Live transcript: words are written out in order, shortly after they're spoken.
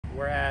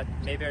we're at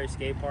Mayberry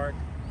Skate Park.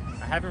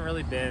 I haven't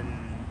really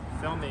been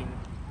filming.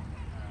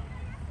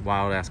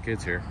 Wild ass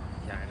kids here.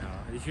 Yeah, I know.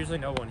 There's usually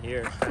no one here.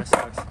 It kind of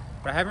sucks.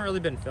 But I haven't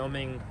really been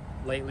filming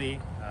lately.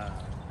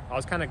 I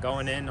was kind of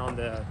going in on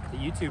the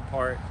YouTube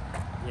part,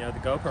 you know, the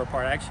GoPro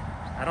part. Actually,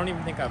 I don't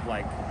even think I've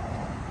like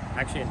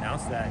actually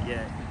announced that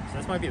yet. So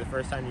this might be the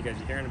first time you guys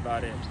are hearing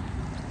about it.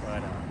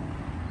 But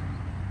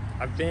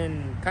I've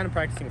been kind of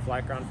practicing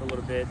flat ground for a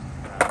little bit.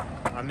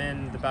 I'm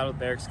in the Battle of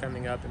the Barracks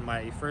coming up, and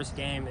my first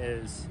game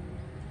is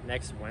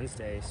next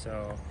Wednesday.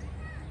 So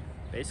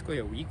basically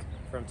a week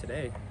from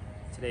today.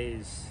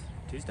 Today's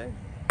Tuesday?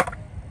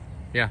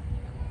 Yeah.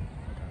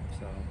 Okay,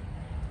 so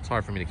it's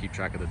hard for me to keep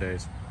track of the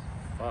days.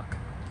 Fuck.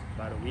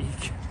 About a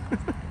week.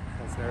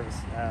 That's nervous.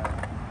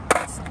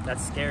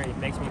 That's scary. It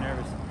makes me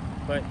nervous.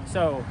 But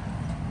so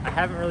I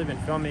haven't really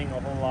been filming a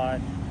whole lot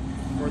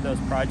for those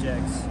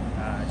projects.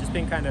 Just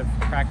been kind of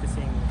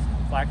practicing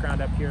flat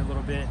ground up here a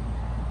little bit,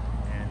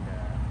 and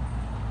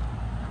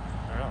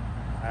I don't know.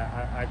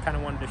 I kind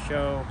of wanted to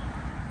show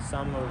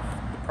some of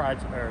the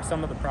project or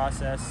some of the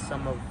process,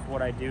 some of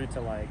what I do to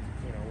like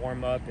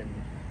warm up, and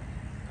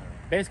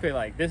basically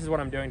like this is what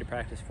I'm doing to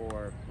practice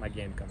for my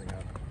game coming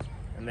up.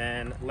 And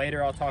then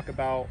later I'll talk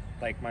about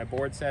like my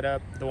board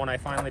setup, the one I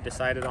finally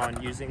decided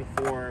on using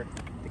for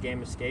the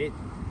game of skate.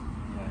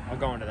 I'll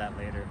go into that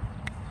later.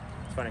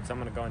 It's funny because I'm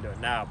going to go into it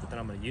now, but then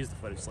I'm going to use the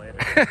footage later.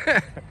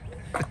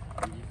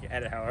 You can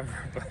edit however,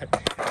 but...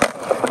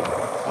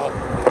 Oh.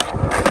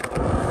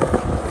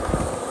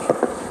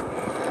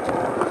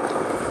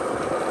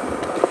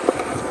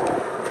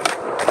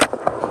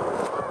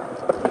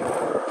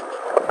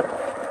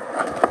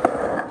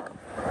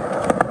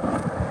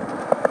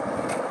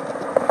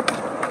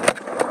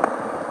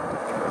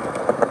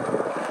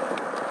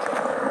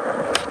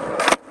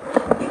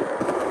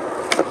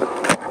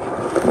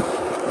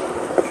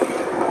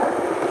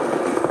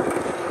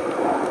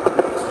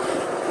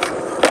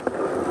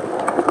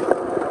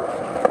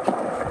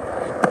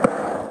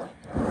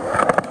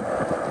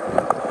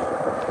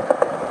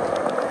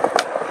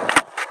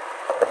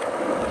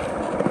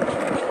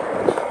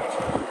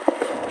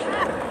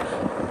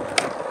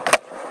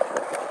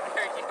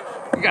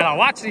 You gotta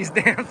watch these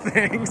damn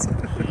things.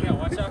 Yeah,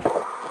 watch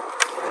out.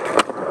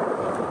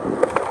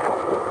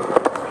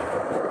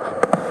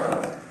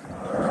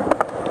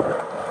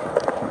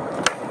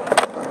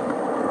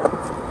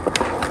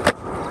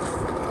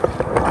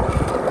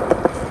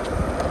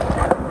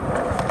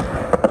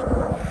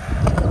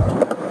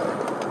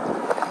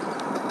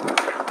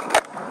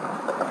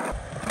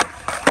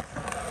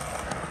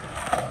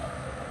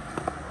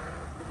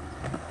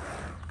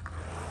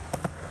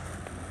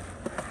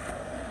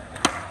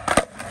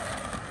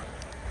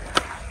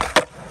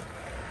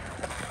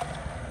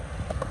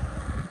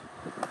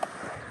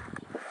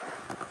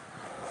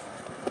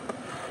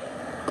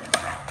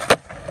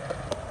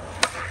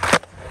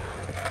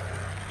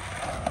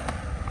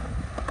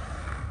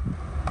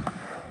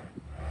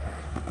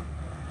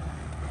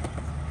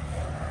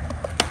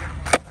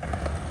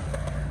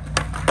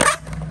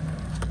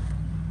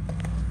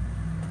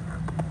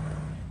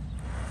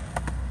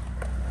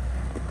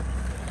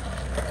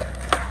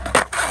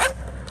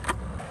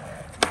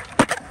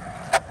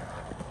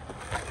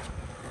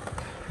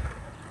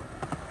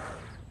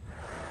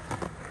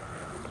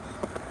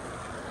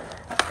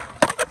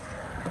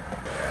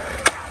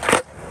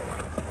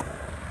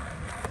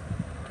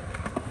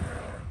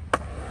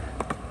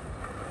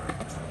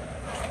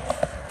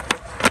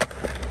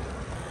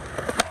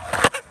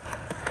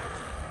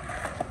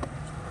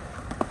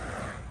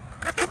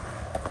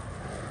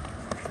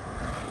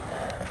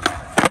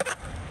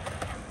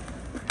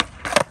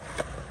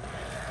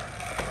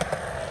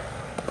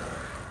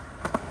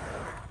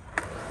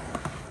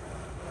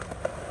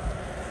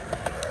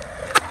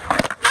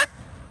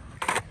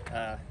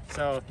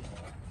 So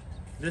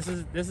this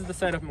is the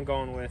setup I'm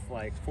going with,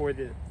 like for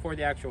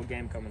the actual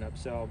game coming up.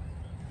 So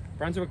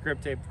Brunswick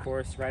grip tape, of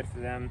course, right for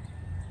them.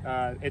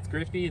 It's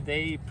grippy.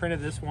 They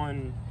printed this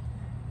one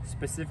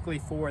specifically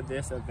for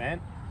this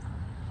event.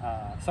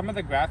 Some of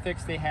the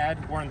graphics they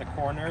had were in the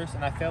corners,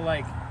 and I feel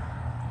like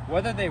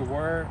whether they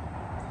were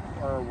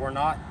or were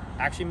not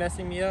actually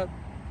messing me up,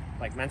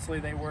 like mentally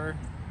they were.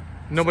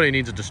 Nobody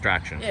needs a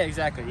distraction. Yeah,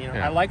 exactly. You know,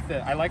 yeah. I like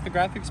the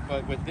graphics,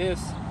 but with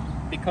this,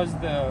 because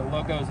the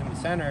logo's in the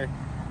center,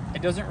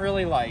 it doesn't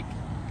really like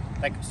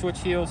switch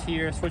heels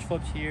here, switch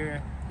flips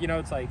here. You know,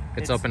 it's like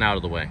it's up and out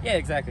of the way. Yeah,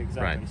 exactly.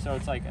 Right. So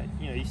it's like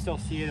you still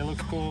see it. It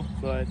looks cool,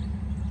 but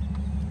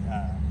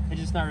it's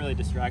just not really a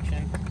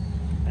distraction.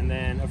 And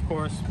then of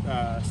course,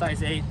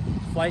 size 8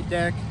 flight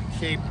deck,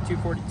 shape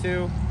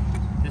 242.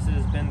 This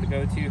has been the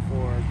go-to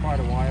for quite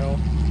a while.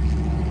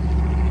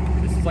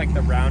 This is like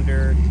the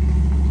rounder.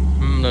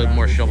 The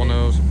more shovel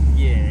nose.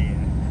 Yeah.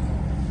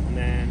 And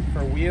then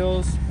for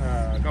wheels,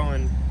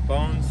 going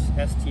Bones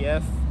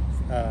STF,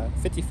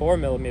 54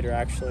 millimeter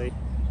actually.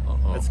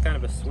 That's kind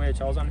of a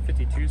switch. I was on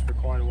 52s for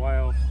quite a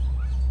while.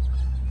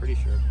 Pretty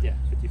sure. Yeah,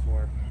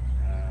 54.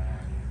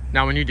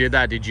 Now, when you did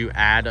that, did you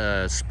add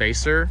a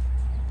spacer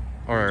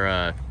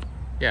or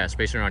Yeah,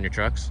 spacing around your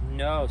trucks.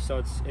 No,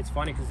 so it's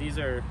funny because these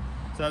are.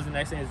 So that was the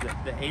next thing is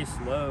the Ace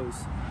lows.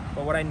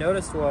 But what I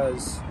noticed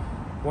was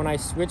when I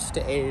switched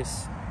to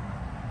Ace,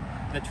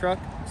 the truck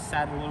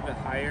sat a little bit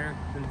higher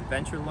than the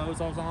Venture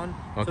lows I was on.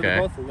 Okay. So they're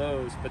both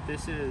lows, but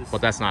this is.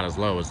 But that's not as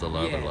low as the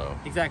low. Yeah, the low.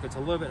 Exactly. It's a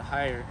little bit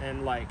higher,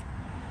 and like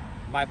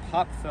my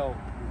pop felt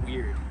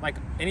weird. Like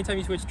anytime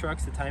you switch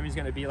trucks, the timing's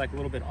gonna be like a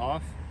little bit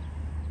off,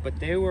 but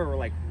they were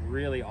like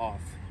really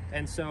off.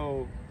 And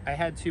so I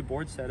had two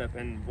boards set up,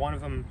 and one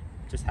of them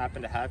just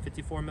happened to have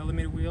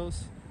 54mm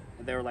wheels.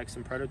 And they were like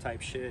some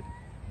prototype shit,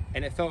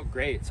 and it felt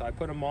great. So I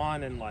put them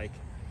on, and like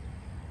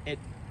it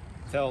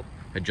felt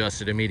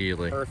adjusted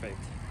immediately. Perfect.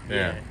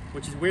 Yeah.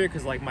 Which is weird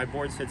because like my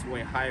board sits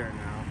way higher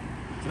now.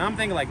 So now I'm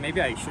thinking like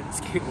maybe I shouldn't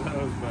skate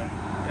lows, but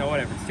you know,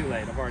 whatever. It's too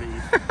late. I've already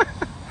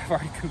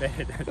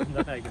committed. There's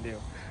nothing I can do.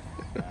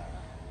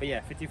 But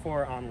yeah,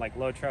 54 on like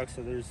low trucks,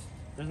 so there's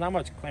not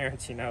much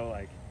clearance, you know,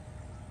 like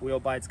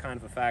wheel bite's kind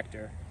of a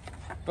factor.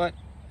 But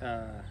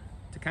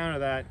to counter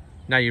that.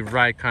 Now you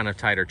ride kind of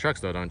tighter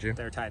trucks though, don't you?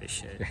 They're tight as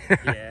shit.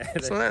 Yeah.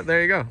 So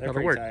there you go. They're That'll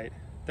pretty work. tight.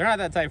 They're not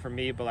that tight for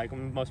me, but like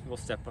most people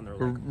step on their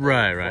like,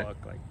 right.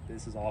 Fuck, like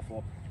this is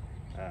awful.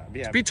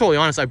 Yeah. To be totally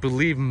honest, I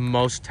believe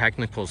most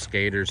technical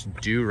skaters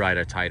do ride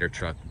a tighter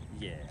truck.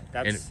 Yeah,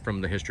 and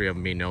from the history of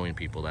me knowing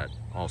people that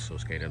also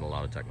skated a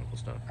lot of technical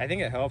stuff. I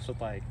think it helps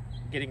with like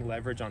getting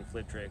leverage on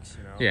flip tricks,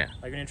 you know. Yeah.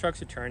 Like when your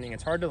trucks are turning,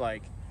 it's hard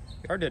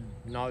to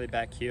nollie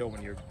back heel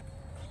when you're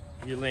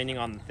leaning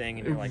on the thing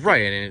and you're like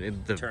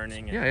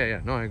turning. And,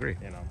 yeah. No, I agree.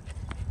 You know,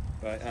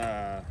 but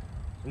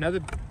another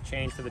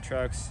change for the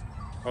trucks.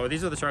 Oh,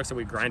 these are the trucks that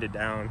we grinded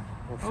down.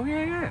 Oh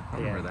yeah. I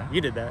remember that. You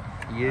did that.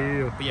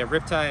 Yeah. But yeah,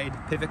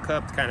 Riptide pivot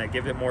cup to kind of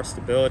give it more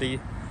stability.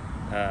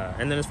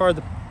 And then as far as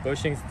the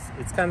bushings,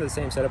 it's kind of the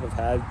same setup I've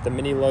had. The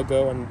mini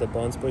logo and the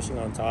bones bushing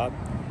on top.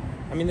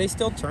 I mean, they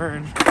still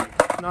turn.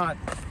 Not.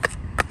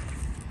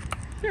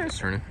 Yeah, it's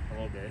turning. A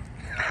little bit.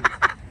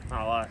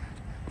 Not a lot.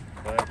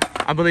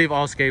 But I believe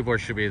all skateboards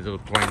should be to the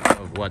point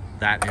of what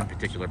that in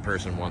particular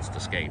person wants to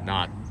skate,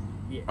 not,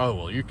 oh,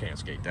 well, you can't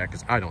skate that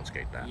because I don't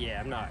skate that. Yeah,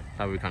 I'm not.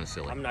 That would be kind of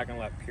silly. I'm not going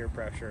to let peer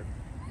pressure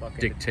fucking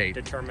dictate.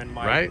 Determine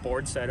my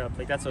board setup.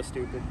 Like, that's so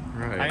stupid.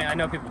 Right. I mean, I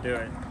know people do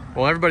it.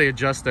 Well, everybody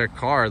adjusts their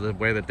car the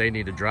way that they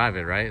need to drive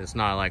it, right? It's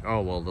not like,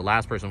 oh, well, the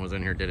last person was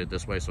in here, did it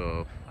this way,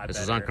 so this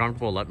is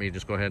uncomfortable. Let me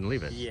just go ahead and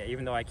leave it. Yeah,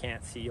 even though I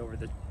can't see over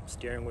the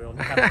steering wheel.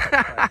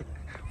 Well,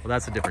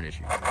 that's a different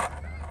issue.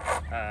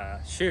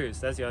 Shoes,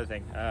 that's the other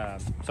thing.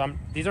 So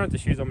these aren't the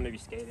shoes I'm going to be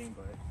skating,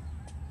 but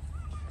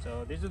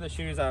so these are the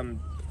shoes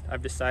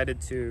I've decided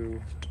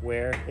to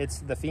wear. It's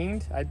the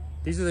Fiend.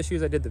 These are the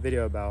shoes I did the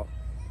video about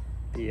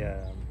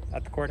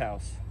at the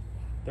courthouse.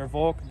 They're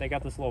Volk. They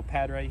got this little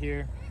pad right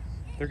here.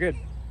 They're good.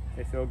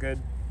 They feel good.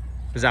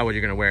 Is that what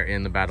you're going to wear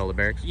in the Battle of the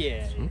Barracks?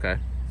 Yeah. Okay.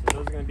 So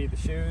those are going to be the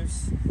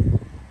shoes.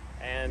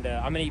 And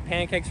I'm going to eat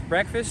pancakes for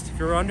breakfast, if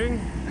you're wondering.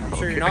 I'm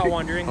sure you're not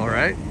wondering. All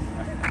right.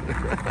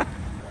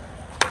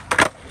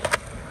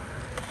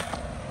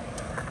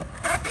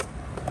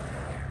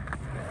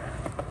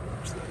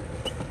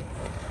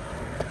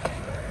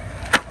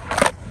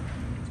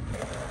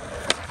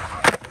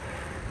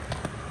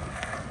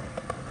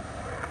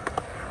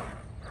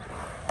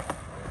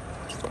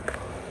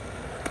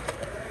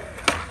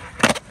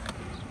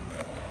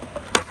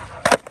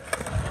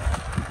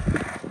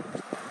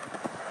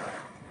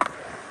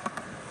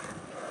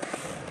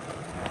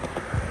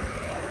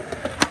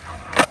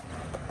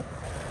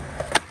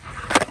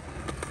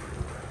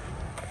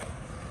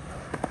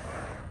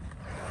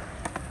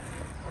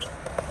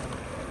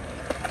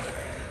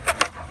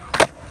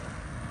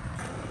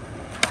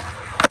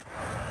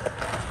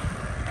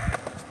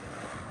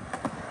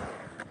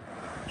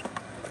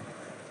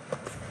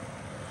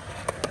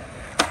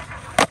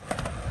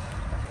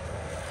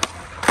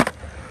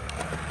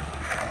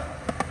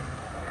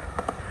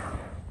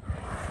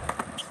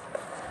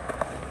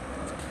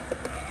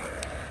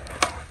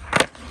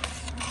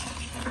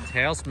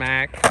 Tail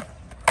smack.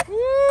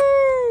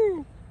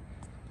 Woo!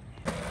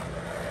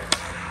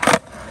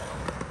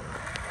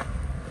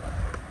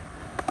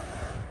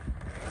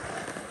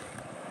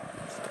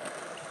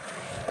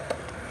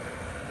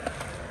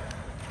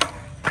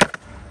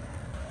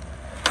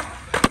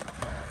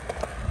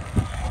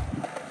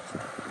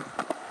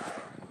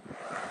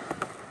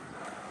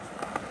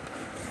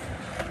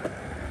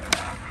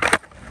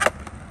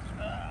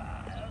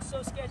 That was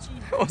so sketchy.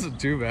 That wasn't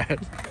too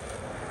bad.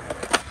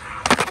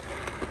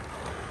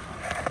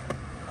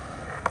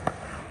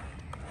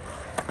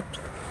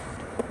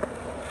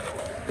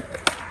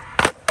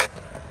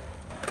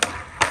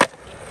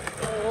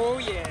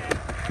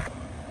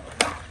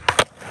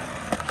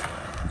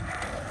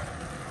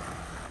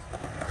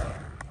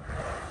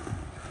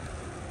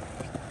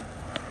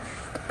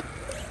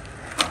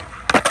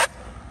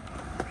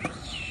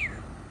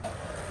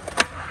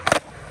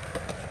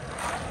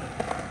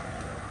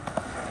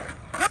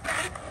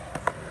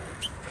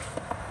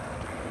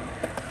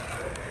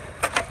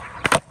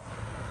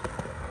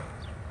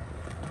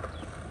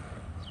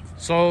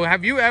 So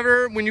have you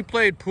ever, when you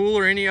played pool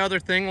or any other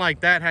thing like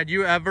that, had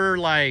you ever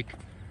like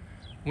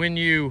when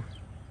you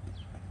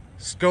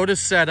go to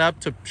set up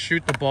to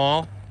shoot the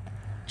ball,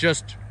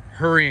 just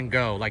hurry and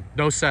go. Like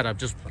no setup,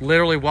 just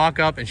literally walk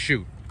up and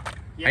shoot.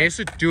 Yeah. I used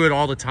to do it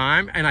all the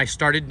time, and I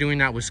started doing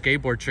that with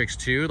skateboard tricks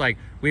too. Like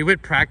we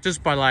would practice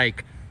by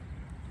like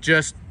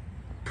just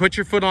put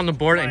your foot on the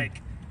board and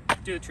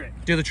do the trick.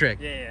 Do the trick.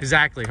 Yeah.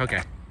 Exactly.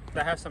 Okay.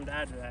 I have something to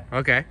add to that.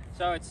 Okay.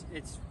 So it's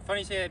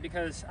funny you say that,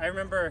 because I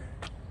remember,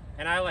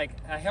 and I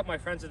help my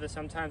friends with this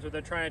sometimes, where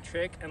they're trying to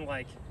trick and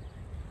like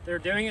they're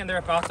doing it and they're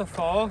about to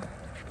fall,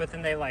 but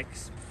then they like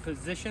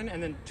position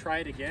and then try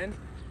it again.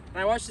 And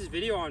I watched this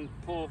video on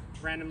Pull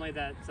randomly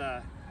that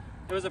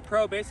it was a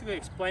pro basically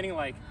explaining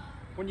like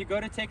when you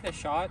go to take the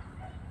shot,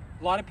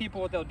 a lot of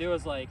people, what they'll do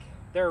is like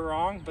they're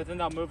wrong, but then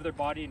they'll move their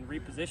body and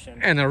reposition.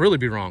 And they'll really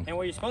be wrong. And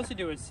what you're supposed to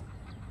do is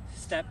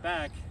step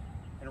back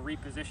and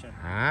reposition.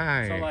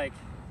 Aye. So like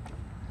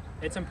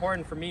it's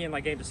important for me in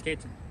like getting to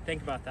skate to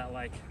think about that.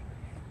 Like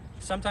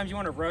sometimes you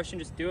want to rush and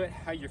just do it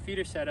how your feet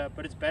are set up,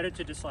 but it's better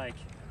to just like,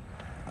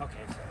 okay,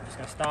 so I'm just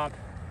gonna stop,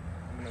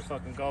 I'm gonna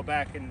fucking go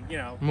back and, you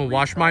know, I'm gonna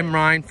wash my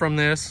mind from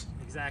this.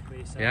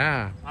 Exactly. So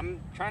yeah, I'm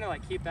trying to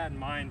like keep that in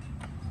mind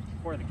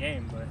for the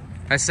game. But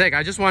that's sick.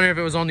 I just wonder if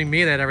it was only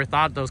me that ever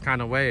thought those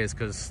kind of ways,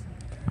 because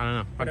I don't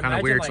know, I'm kind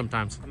of weird like,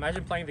 sometimes.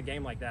 Imagine playing the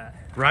game like that,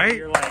 right?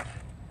 You're like,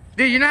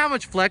 dude, you know how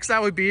much flex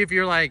that would be if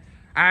you're like,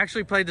 I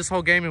actually played this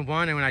whole game in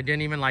one, and when I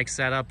didn't even like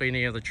set up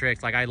any of the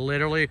tricks, like I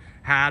literally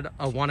had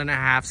a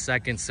 1.5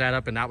 second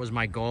setup, and that was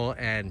my goal.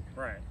 And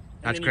right,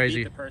 that's and then crazy.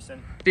 You beat the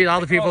person. Dude,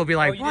 all the people would be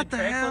like, "What the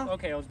hell?"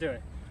 Okay, let's do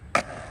it.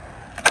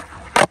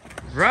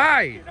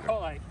 Right. You know,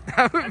 like,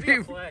 that would be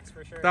a flex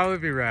for sure. That would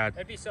be rad.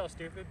 It'd be so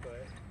stupid,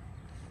 but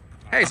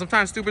hey,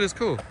 sometimes stupid is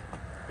cool.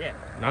 Yeah.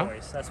 No?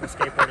 Always. That's what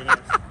skateboarding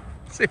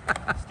is.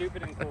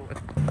 Stupid and cool.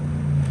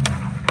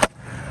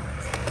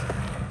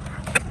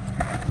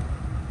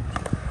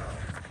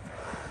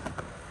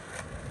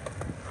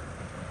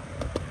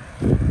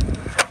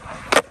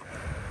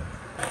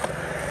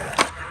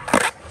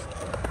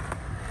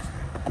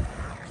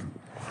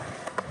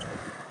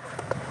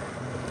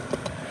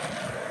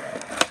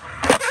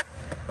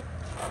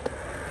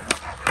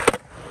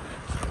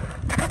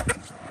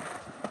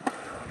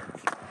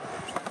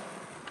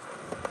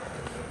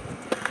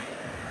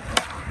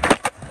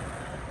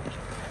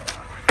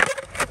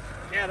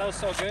 Yeah, that was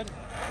so good.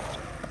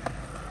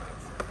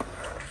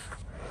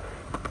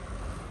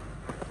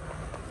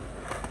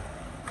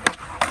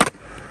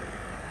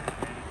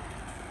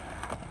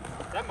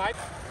 That might.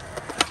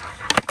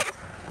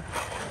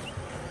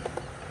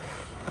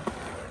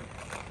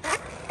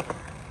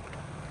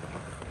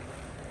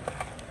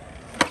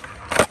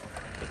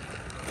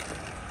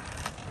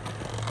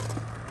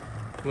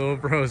 Little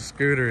bro's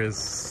scooter is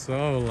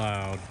so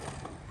loud.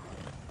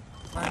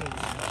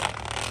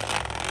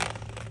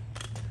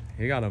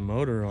 He got a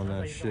motor on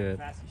that shit.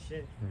 Fast as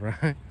shit.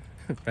 Right?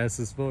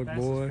 Fast as fuck,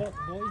 boy. Fast as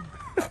fuck, boy.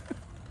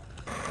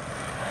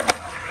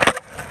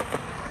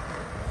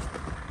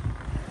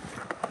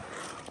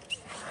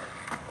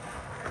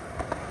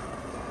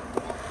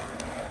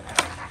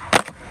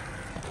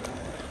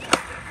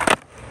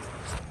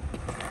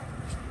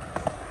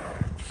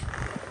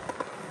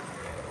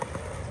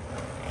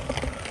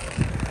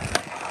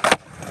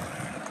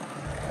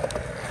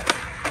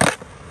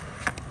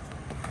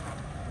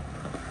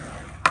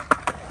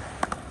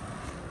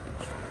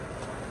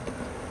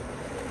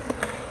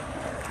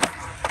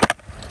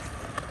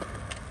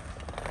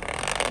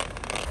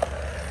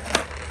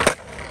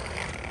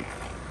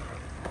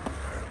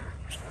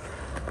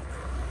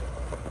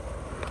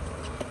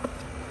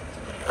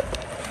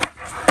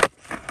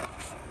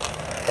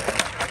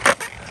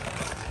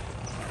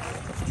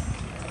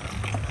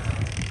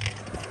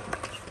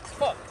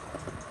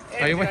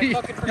 Oh,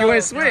 you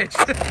went switch.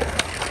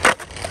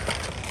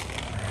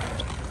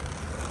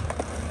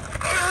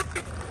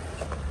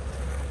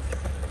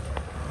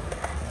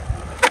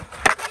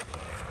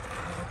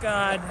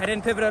 God, I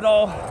didn't pivot at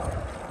all.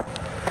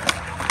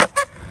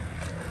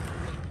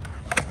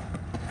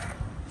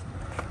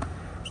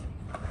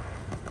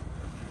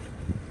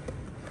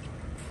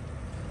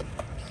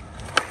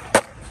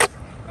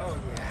 Oh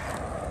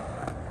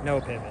yeah. No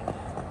pivot.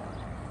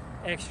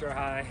 Extra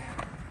high.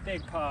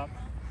 Big pop.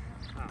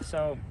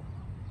 So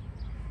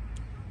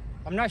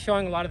I'm not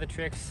showing a lot of the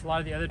tricks, a lot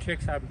of the other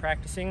tricks I'm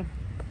practicing.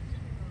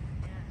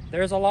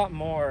 There's a lot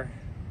more,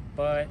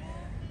 but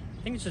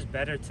I think it's just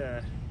better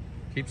to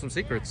keep some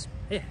secrets.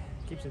 Yeah,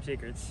 keep some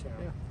secrets. So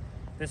yeah.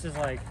 This is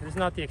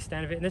not the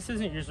extent of it, and this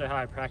isn't usually how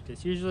I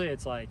practice. Usually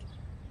it's like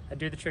I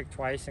do the trick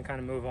twice and kind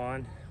of move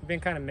on. I've been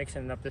kind of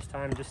mixing it up this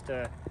time just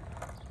to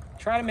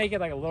try to make it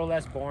like a little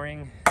less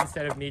boring,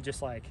 instead of me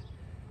just like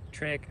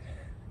trick,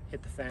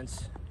 hit the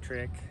fence,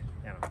 trick,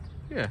 you know.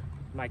 Yeah.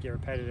 Might get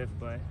repetitive,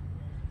 but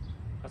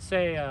I'd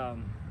say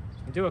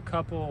do a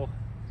couple.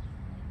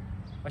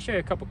 I'll show you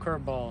a couple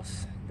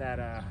curveballs that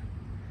I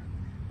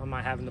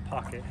might have in the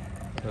pocket.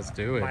 Let's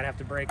do it. Might have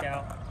to break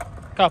out.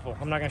 A couple.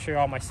 I'm not gonna show you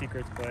all my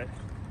secrets, but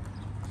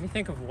let me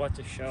think of what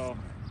to show.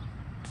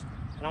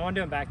 And I want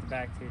to do them back to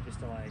back too, just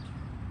to like.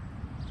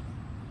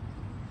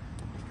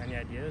 Any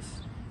ideas?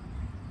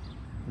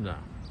 No.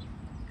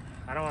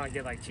 I don't want to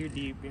get like too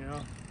deep, you know.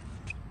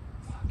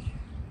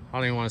 I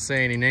don't even want to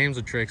say any names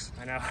of tricks.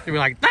 I know. You'll be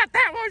like, that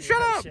one,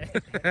 shut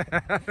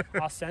up.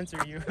 I'll censor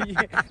you.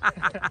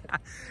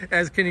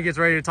 As Kenny gets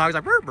ready to talk, he's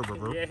like, burr, burr, burr,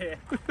 burr. Yeah.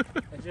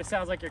 It just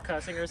sounds like you're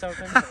cussing or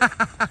something.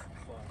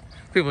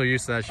 People are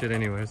used to that shit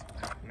anyways.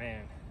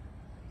 Man,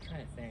 I'm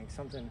trying to think.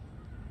 Something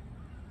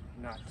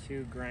not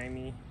too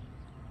grimy.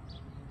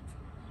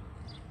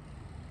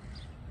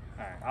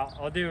 Alright,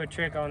 I'll do a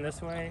trick on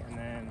this way and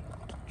then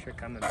a trick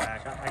coming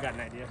back. I got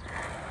an idea.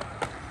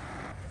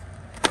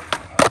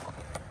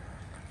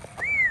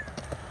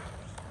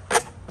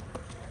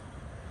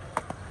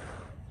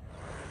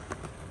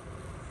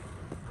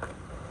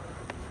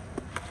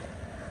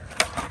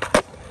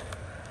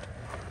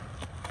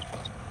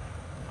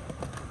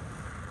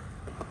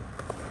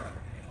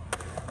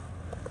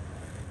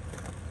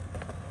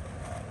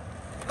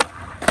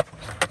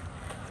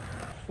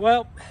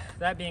 Well,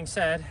 that being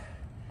said,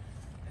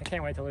 I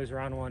can't wait to lose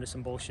round one to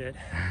some bullshit.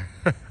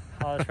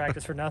 All this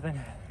practice for nothing.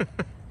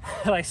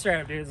 Like, straight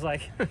up, dude, it's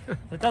like,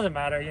 it doesn't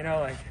matter, you know,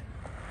 like,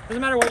 it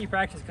doesn't matter what you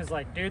practice, because,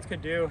 like, dudes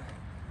could do,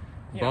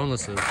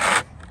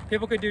 Bonelesses.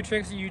 People could do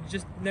tricks that you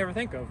just never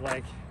think of,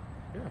 like,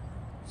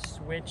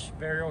 switch,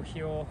 varial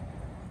heel,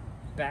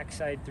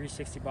 backside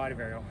 360 body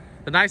varial.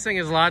 The nice thing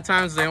is a lot of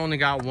times they only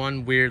got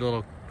one weird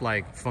little,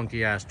 like,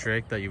 funky ass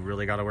trick that you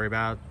really got to worry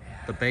about.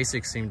 The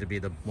basics seem to be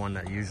the one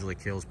that usually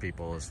kills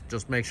people. Is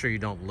just make sure you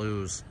don't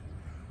lose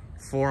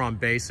 4 on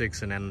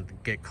basics and then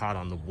get caught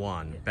on the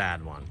one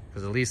bad one,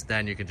 because at least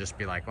then you can just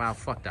be like, wow,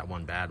 fuck that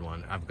one bad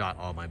one, I've got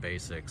all my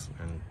basics,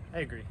 and I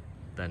agree.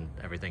 Then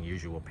everything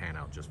usually will pan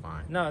out just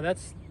fine. No,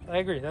 I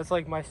agree. That's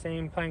like my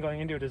same plan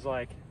going into it, is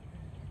like,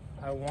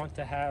 I want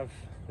to have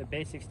the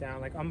basics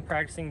down. Like, I'm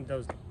practicing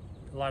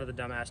a lot of the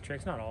dumbass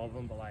tricks, not all of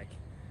them, but like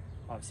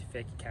obviously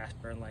fakey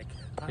Casper and like,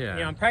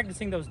 I'm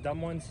practicing those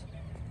dumb ones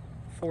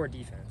for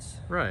defense.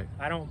 Right.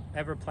 I don't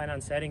ever plan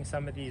on setting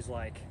some of these,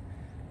 like,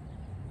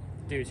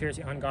 dude,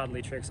 seriously,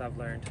 ungodly tricks I've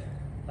learned.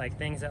 Like,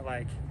 things that,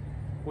 like,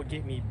 would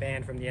get me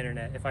banned from the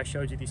internet if I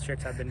showed you these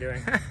tricks I've been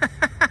doing.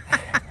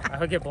 I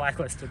would get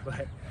blacklisted,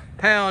 but...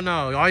 Hell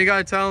no. All you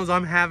gotta tell them is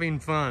I'm having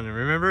fun. And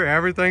remember,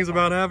 everything's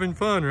about having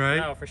fun, right?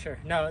 No, for sure.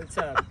 No, it's...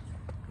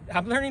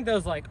 I'm learning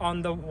those, like,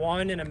 on the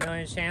 1 in a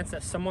million chance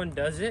that someone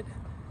does it.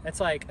 It's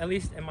like, at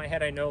least in my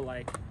head, I know,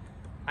 like,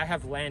 I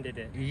have landed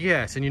it.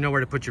 Yes, and you know where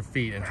to put your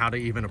feet and how to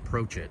even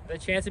approach it. The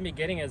chance of me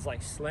getting it is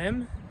like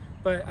slim,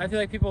 but I feel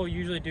like people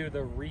usually do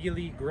the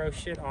really gross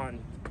shit on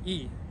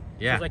E.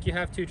 Yeah. It's like you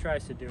have 2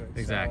 tries to do it.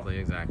 Exactly,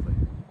 exactly.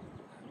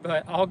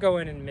 But I'll go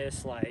in and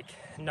miss like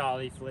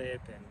nollie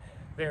flip and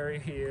very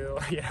heel,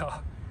 you know.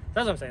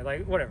 That's what I'm saying.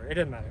 Like, whatever, it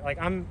doesn't matter. Like,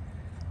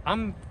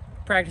 I'm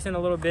practicing a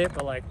little bit,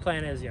 but like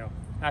plan is,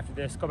 after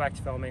this, go back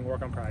to filming,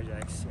 work on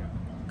projects,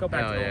 go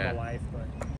back to normal life. But